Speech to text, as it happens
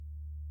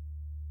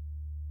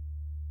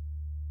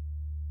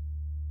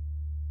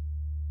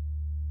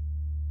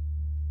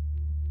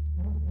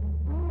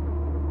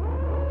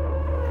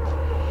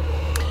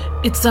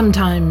It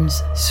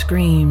sometimes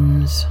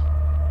screams.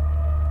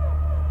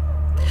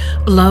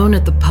 Alone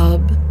at the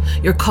pub,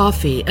 your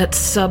coffee at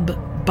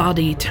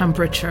sub-body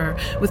temperature,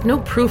 with no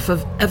proof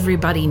of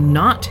everybody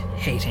not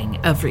hating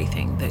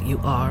everything that you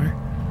are.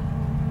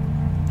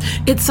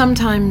 It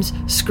sometimes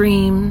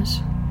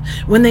screams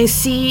when they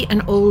see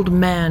an old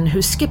man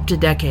who skipped a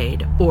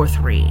decade or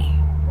 3.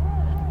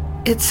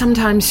 It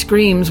sometimes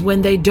screams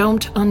when they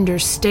don't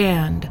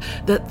understand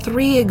that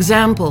 3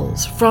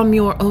 examples from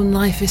your own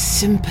life is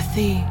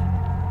sympathy.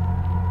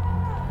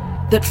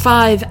 That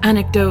 5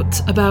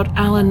 anecdotes about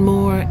Alan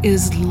Moore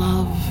is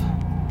love.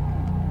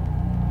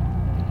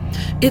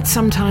 It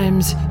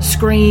sometimes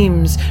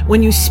screams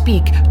when you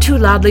speak too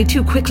loudly,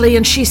 too quickly,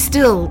 and she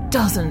still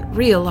doesn't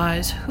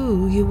realize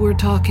who you were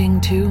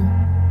talking to.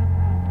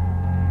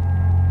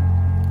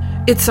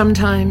 It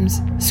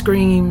sometimes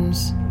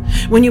screams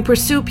when you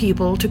pursue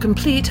people to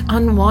complete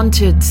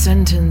unwanted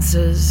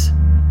sentences.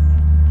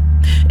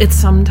 It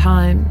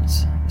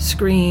sometimes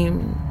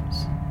screams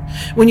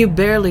when you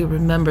barely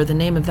remember the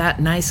name of that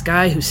nice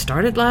guy who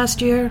started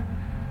last year.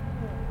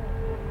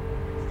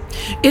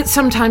 It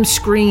sometimes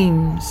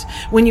screams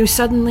when you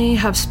suddenly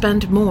have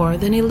spent more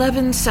than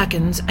 11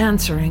 seconds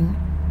answering,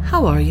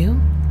 "How are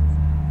you?"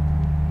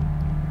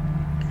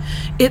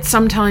 It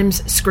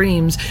sometimes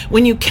screams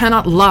when you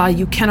cannot lie,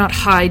 you cannot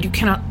hide, you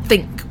cannot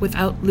think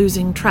without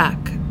losing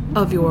track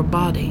of your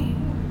body.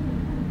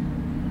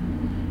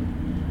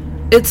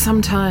 It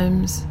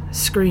sometimes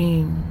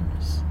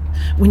screams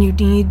when you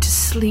need to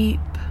sleep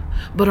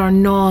but are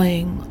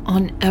gnawing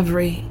on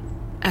every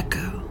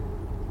echo.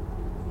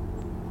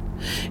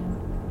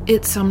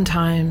 It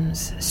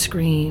sometimes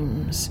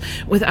screams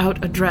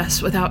without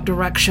address, without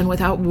direction,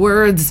 without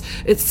words.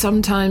 It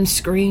sometimes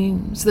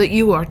screams that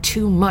you are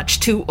too much,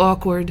 too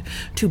awkward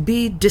to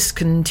be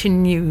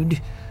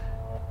discontinued.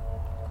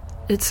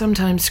 It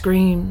sometimes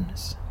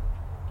screams,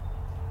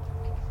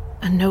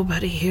 and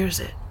nobody hears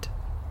it.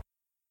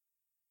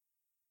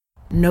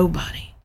 Nobody.